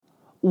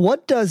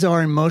What does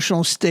our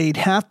emotional state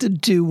have to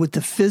do with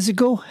the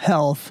physical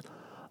health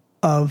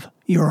of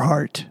your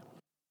heart?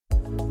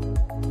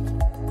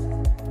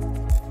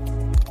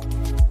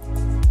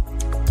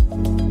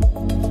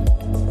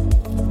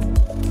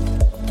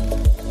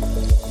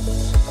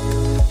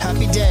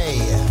 Happy day.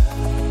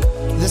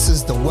 This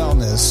is the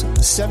Wellness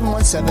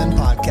 717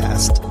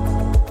 podcast.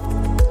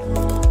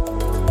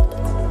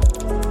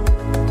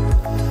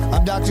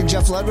 I'm Dr.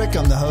 Jeff Ludwig.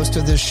 I'm the host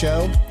of this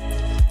show.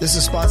 This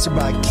is sponsored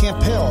by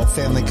Camp Hill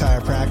Family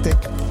Chiropractic.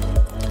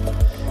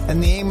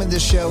 And the aim of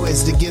this show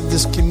is to give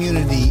this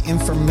community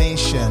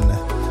information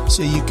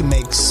so you can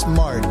make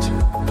smart,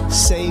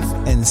 safe,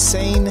 and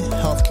sane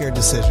healthcare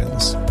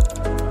decisions.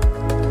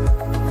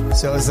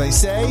 So as they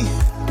say,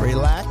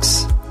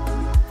 relax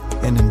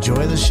and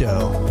enjoy the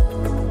show.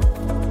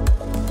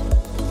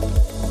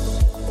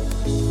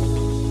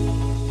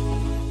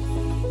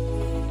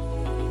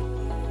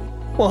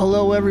 Well,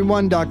 hello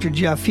everyone, Dr.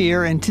 Jeff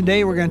here, and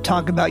today we're going to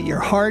talk about your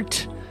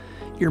heart,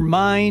 your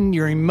mind,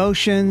 your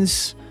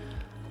emotions,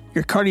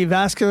 your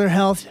cardiovascular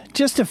health,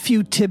 just a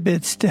few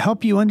tidbits to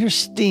help you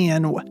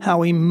understand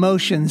how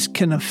emotions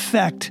can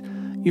affect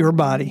your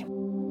body.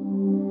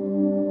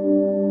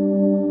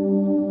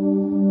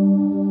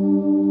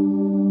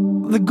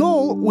 The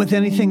goal with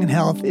anything in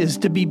health is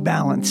to be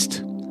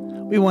balanced.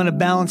 We want a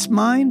balanced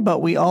mind,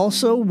 but we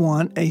also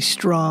want a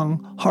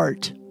strong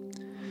heart.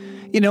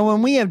 You know,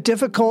 when we have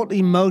difficult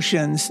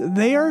emotions,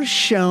 they are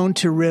shown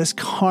to risk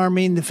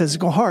harming the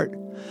physical heart.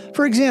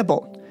 For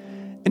example,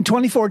 in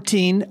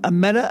 2014, a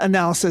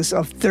meta-analysis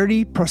of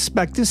 30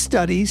 prospective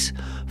studies,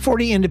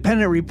 40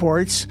 independent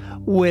reports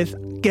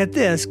with, get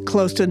this,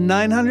 close to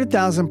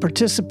 900,000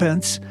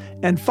 participants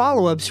and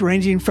follow-ups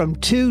ranging from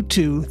 2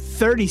 to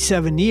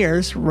 37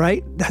 years,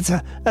 right? That's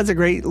a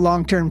great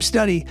long-term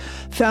study,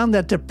 found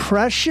that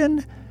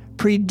depression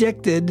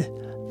predicted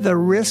the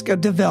risk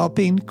of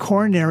developing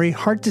coronary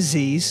heart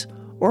disease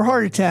or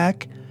heart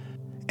attack,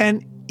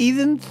 and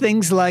even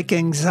things like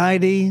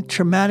anxiety,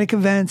 traumatic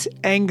events,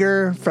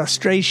 anger,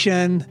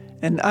 frustration,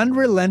 and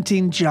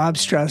unrelenting job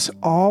stress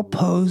all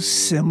pose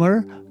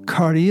similar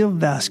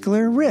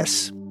cardiovascular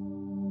risks.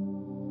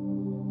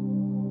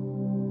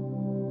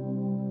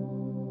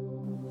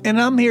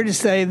 And I'm here to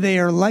say they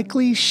are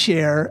likely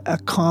share a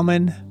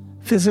common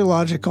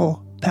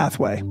physiological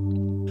pathway.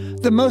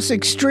 The most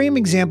extreme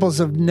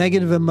examples of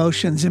negative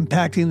emotions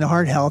impacting the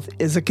heart health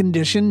is a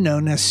condition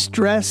known as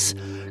stress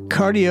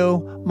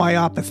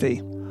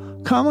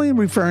cardiomyopathy, commonly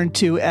referred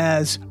to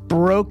as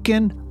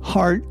broken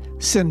heart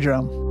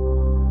syndrome.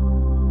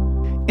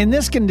 In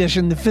this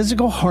condition, the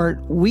physical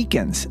heart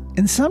weakens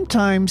and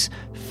sometimes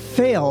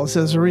fails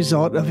as a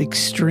result of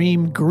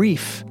extreme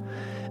grief,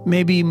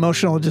 maybe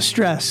emotional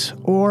distress,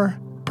 or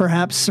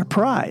perhaps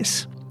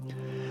surprise.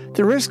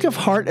 The risk of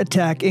heart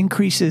attack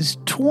increases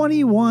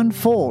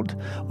 21-fold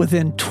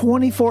within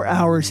 24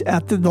 hours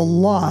after the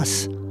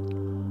loss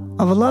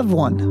of a loved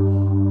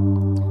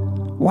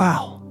one.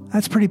 Wow,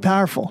 that's pretty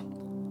powerful.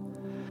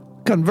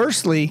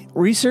 Conversely,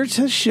 research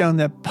has shown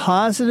that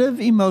positive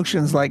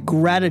emotions like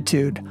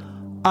gratitude,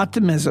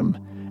 optimism,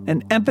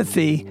 and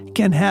empathy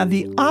can have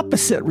the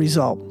opposite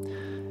result,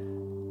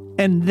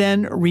 and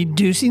then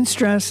reducing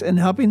stress and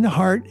helping the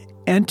heart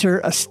enter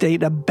a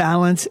state of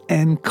balance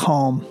and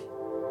calm.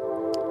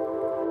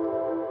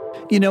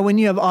 You know, when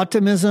you have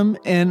optimism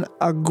and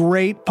a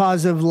great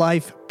positive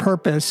life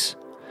purpose,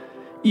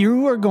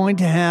 you are going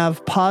to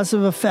have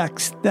positive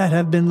effects that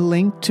have been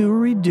linked to a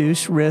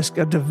reduced risk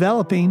of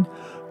developing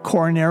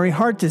coronary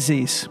heart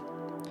disease.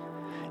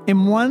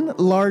 In one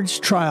large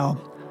trial,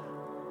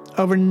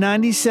 over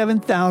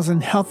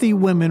 97,000 healthy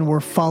women were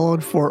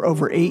followed for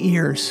over 8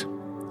 years.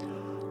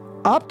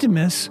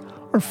 Optimists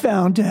are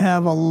found to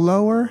have a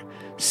lower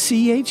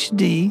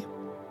CHD,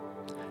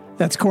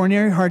 that's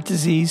coronary heart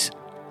disease,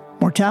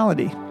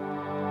 mortality.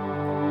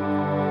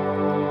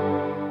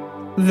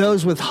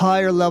 Those with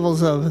higher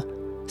levels of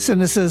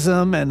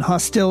cynicism and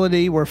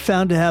hostility were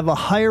found to have a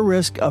higher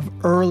risk of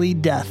early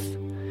death,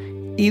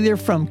 either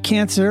from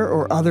cancer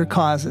or other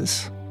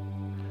causes.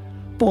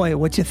 Boy,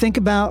 what you think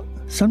about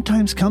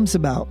sometimes comes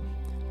about.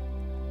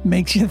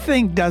 Makes you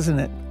think, doesn't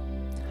it?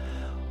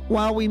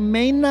 While we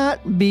may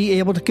not be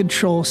able to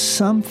control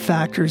some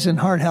factors in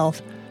heart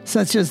health,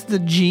 such as the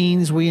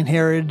genes we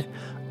inherited,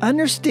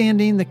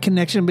 understanding the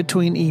connection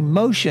between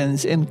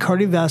emotions and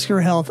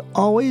cardiovascular health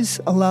always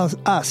allows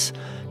us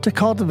to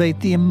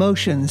cultivate the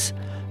emotions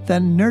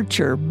that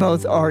nurture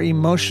both our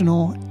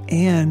emotional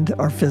and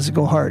our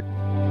physical heart.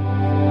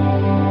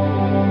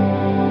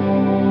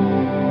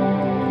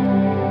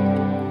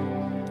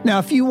 Now,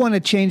 if you want to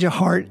change a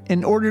heart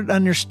in order to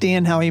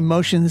understand how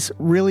emotions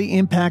really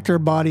impact our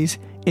bodies,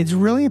 it's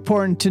really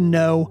important to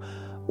know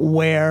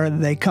where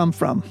they come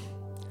from.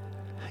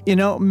 You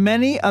know,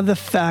 many of the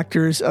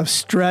factors of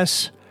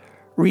stress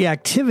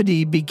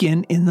reactivity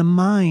begin in the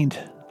mind.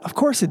 Of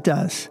course it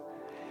does.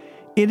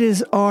 It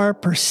is our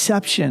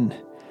perception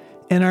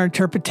and our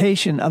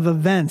interpretation of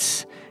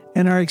events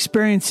and our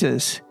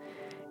experiences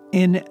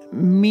and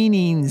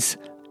meanings.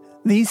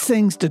 These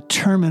things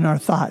determine our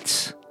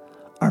thoughts,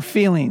 our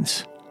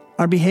feelings,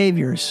 our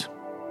behaviors.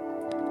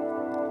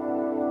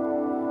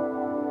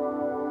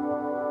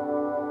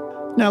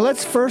 Now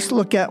let's first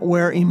look at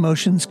where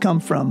emotions come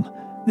from.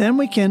 Then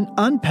we can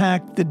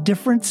unpack the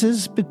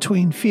differences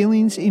between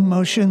feelings,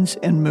 emotions,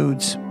 and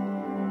moods.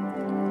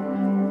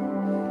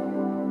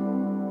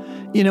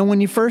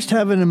 When you first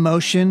have an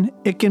emotion,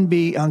 it can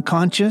be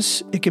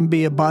unconscious, it can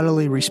be a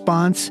bodily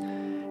response,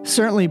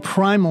 certainly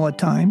primal at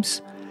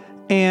times.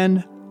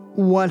 And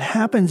what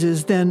happens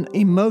is then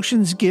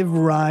emotions give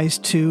rise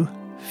to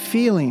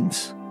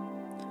feelings.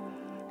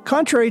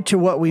 Contrary to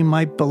what we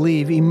might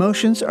believe,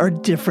 emotions are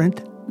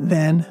different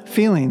than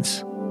feelings.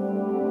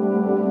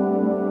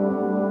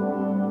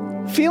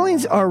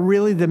 Feelings are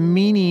really the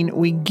meaning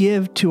we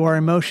give to our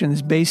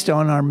emotions based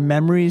on our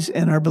memories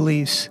and our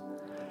beliefs,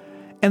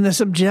 and the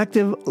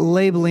subjective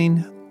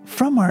labeling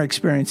from our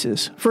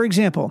experiences. For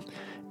example,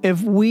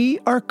 if we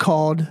are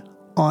called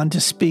on to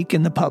speak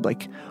in the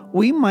public,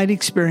 we might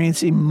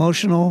experience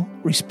emotional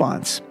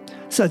response,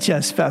 such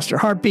as faster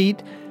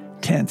heartbeat,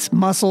 tense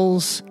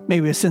muscles,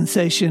 maybe a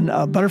sensation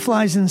of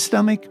butterflies in the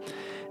stomach.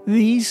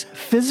 These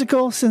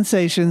physical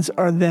sensations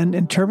are then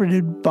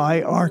interpreted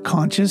by our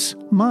conscious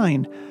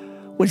mind,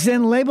 which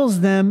then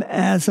labels them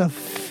as a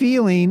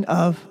feeling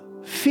of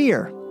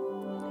fear.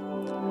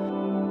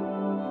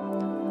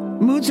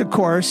 Moods, of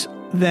course,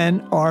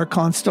 then are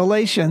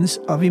constellations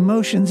of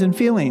emotions and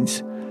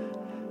feelings.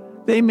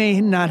 They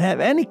may not have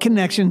any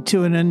connection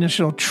to an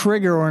initial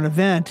trigger or an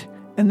event,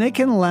 and they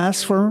can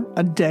last for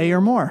a day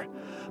or more.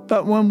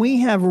 But when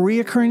we have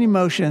reoccurring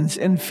emotions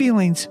and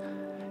feelings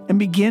and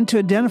begin to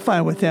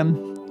identify with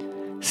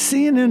them,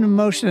 seeing an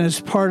emotion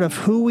as part of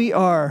who we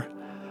are,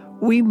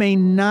 we may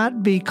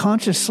not be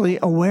consciously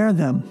aware of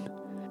them,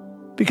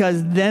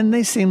 because then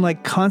they seem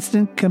like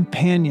constant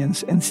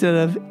companions instead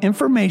of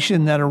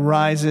information that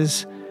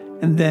arises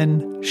and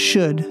then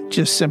should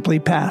just simply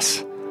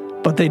pass.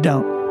 But they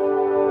don't.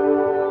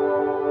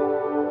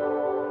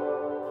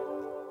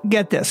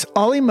 Get this,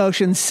 all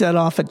emotions set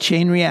off a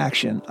chain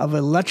reaction of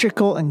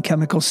electrical and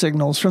chemical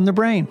signals from the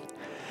brain,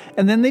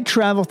 and then they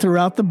travel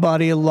throughout the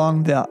body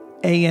along the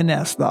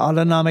ANS, the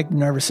autonomic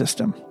nervous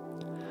system.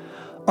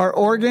 Our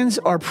organs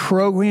are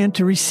programmed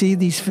to receive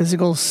these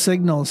physical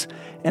signals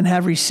and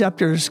have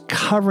receptors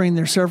covering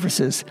their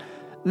surfaces.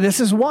 This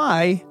is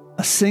why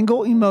a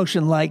single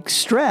emotion like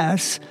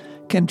stress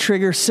can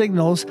trigger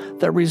signals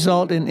that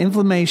result in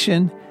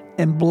inflammation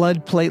and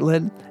blood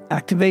platelet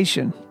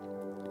activation.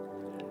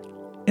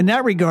 In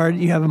that regard,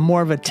 you have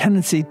more of a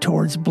tendency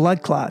towards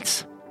blood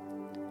clots.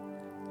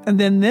 And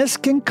then this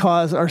can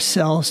cause our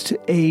cells to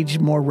age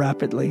more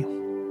rapidly.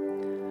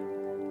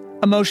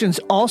 Emotions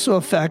also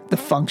affect the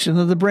function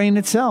of the brain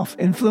itself,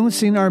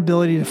 influencing our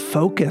ability to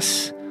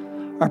focus,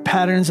 our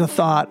patterns of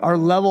thought, our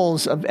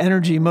levels of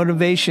energy,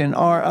 motivation,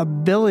 our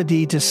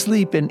ability to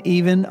sleep, and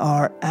even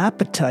our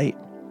appetite.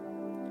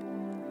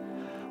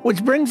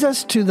 Which brings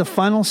us to the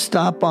final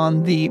stop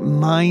on the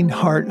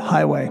mind-heart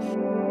highway.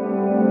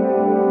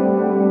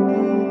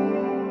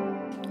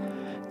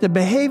 The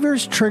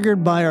behaviors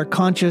triggered by our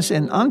conscious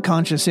and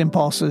unconscious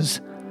impulses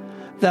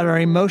that our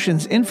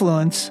emotions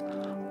influence,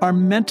 our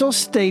mental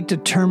state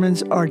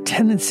determines our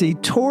tendency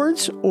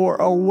towards or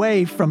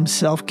away from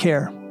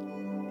self-care.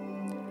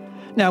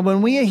 Now,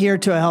 when we adhere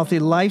to a healthy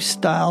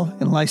lifestyle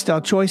and lifestyle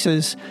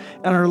choices,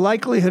 and our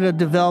likelihood of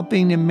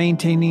developing and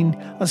maintaining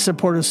a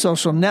supportive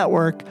social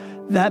network,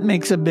 that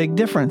makes a big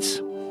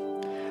difference.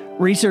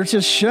 Research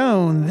has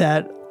shown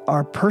that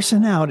our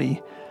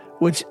personality,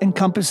 which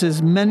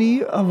encompasses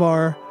many of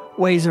our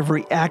ways of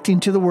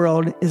reacting to the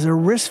world, is a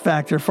risk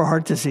factor for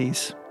heart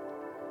disease.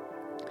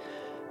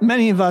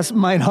 Many of us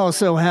might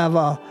also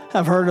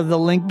have heard of the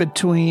link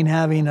between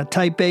having a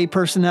type A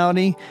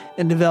personality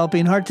and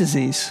developing heart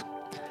disease.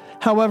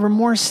 However,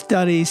 more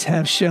studies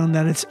have shown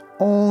that it's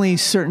only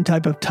certain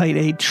type of type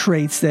A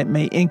traits that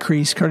may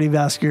increase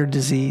cardiovascular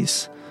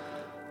disease.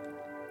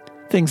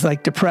 Things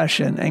like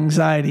depression,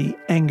 anxiety,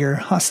 anger,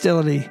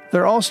 hostility,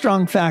 they're all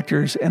strong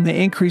factors, and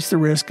they increase the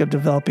risk of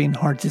developing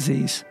heart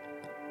disease.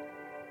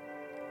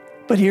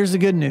 But here's the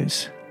good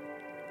news.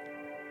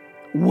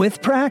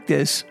 With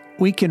practice,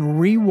 we can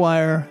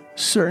rewire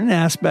certain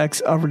aspects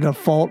of our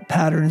default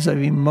patterns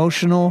of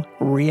emotional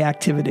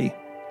reactivity.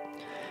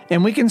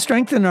 And we can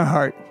strengthen our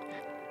heart.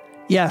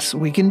 Yes,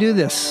 we can do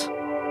this.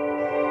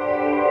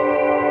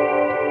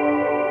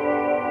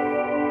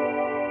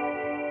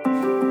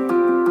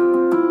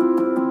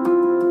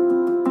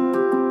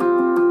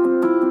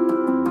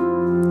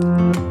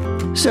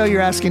 So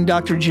you're asking,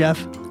 Dr.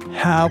 Jeff,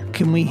 how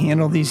can we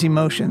handle these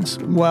emotions?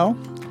 Well,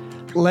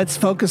 let's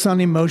focus on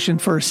emotion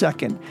for a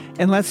second,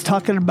 and let's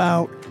talk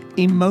about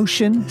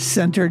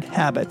emotion-centered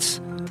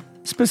habits,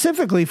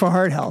 specifically for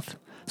heart health.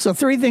 So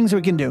 3 things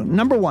we can do.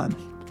 Number 1,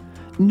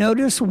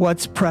 notice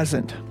what's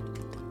present.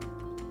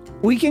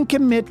 We can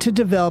commit to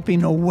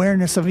developing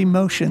awareness of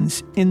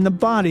emotions in the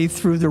body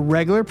through the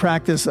regular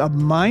practice of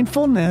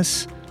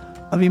mindfulness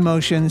of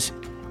emotions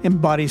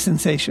and body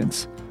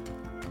sensations.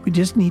 We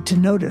just need to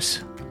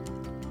notice,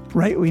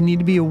 right? We need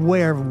to be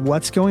aware of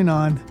what's going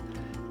on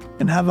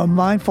and have a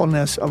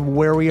mindfulness of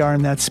where we are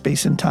in that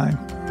space and time.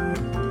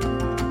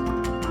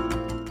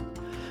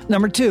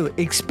 Number 2,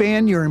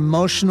 expand your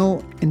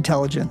emotional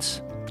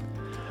intelligence.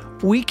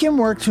 We can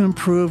work to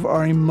improve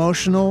our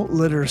emotional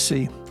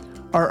literacy,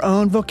 our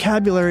own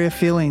vocabulary of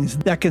feelings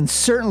that can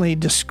certainly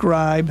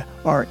describe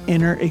our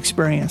inner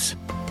experience.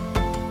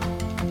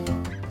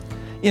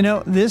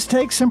 This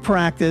takes some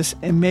practice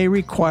and may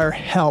require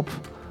help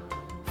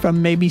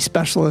from maybe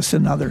specialists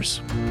and others.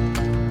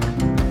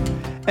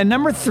 And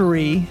number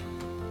 3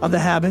 of the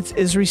habits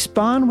is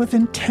respond with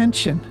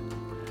intention.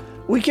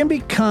 We can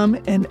become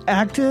an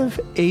active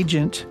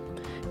agent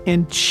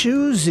in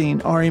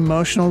choosing our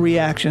emotional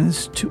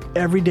reactions to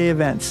everyday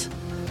events.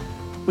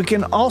 We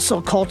can also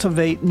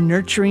cultivate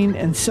nurturing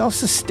and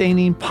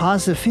self-sustaining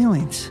positive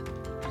feelings.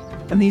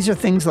 And these are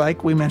things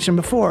like we mentioned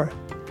before: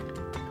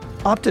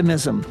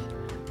 optimism,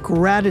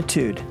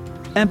 gratitude,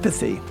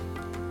 empathy.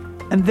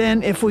 And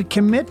then if we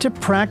commit to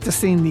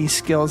practicing these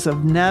skills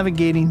of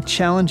navigating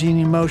challenging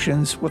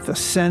emotions with a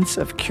sense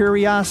of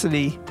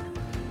curiosity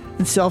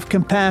and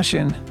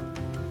self-compassion,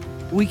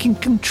 we can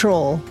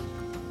control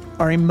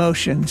our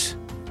emotions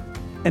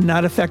and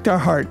not affect our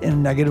heart in a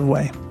negative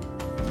way.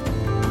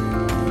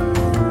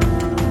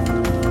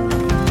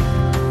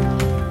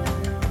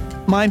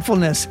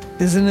 Mindfulness,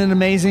 isn't it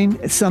amazing?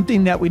 It's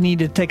something that we need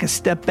to take a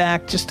step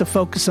back just to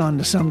focus on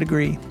to some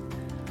degree.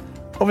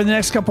 Over the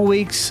next couple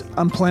weeks,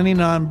 I'm planning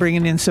on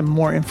bringing in some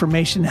more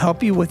information to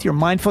help you with your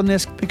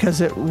mindfulness because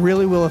it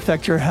really will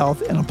affect your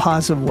health in a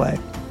positive way.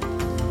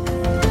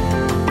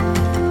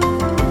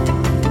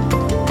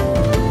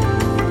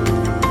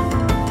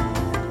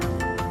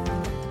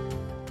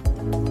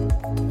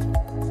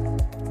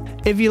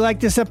 If you like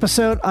this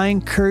episode, I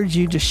encourage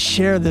you to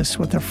share this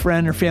with a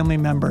friend or family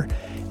member.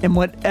 And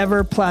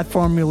whatever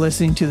platform you're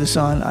listening to this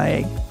on,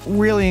 I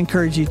really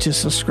encourage you to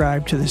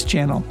subscribe to this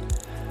channel.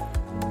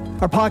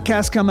 Our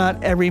podcasts come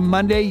out every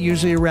Monday,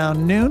 usually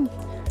around noon.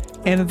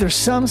 And if there's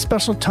some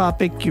special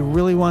topic you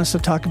really want us to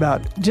talk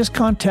about, just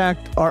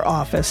contact our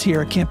office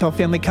here at Camp Hill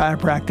Family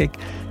Chiropractic.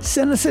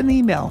 Send us an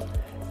email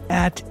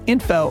at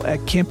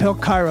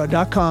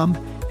info@camphillchiro.com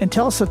and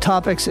tell us the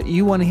topics that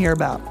you want to hear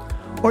about.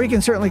 Or you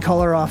can certainly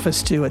call our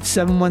office too at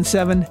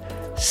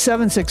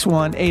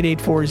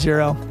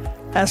 717-761-8840.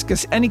 Ask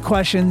us any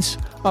questions.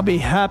 I'll be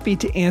happy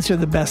to answer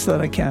the best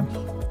that I can.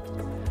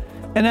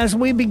 And as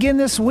we begin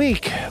this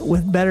week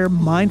with better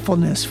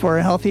mindfulness for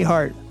a healthy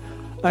heart,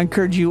 I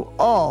encourage you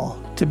all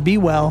to be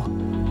well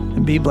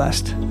and be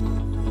blessed.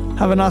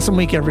 Have an awesome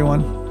week,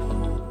 everyone.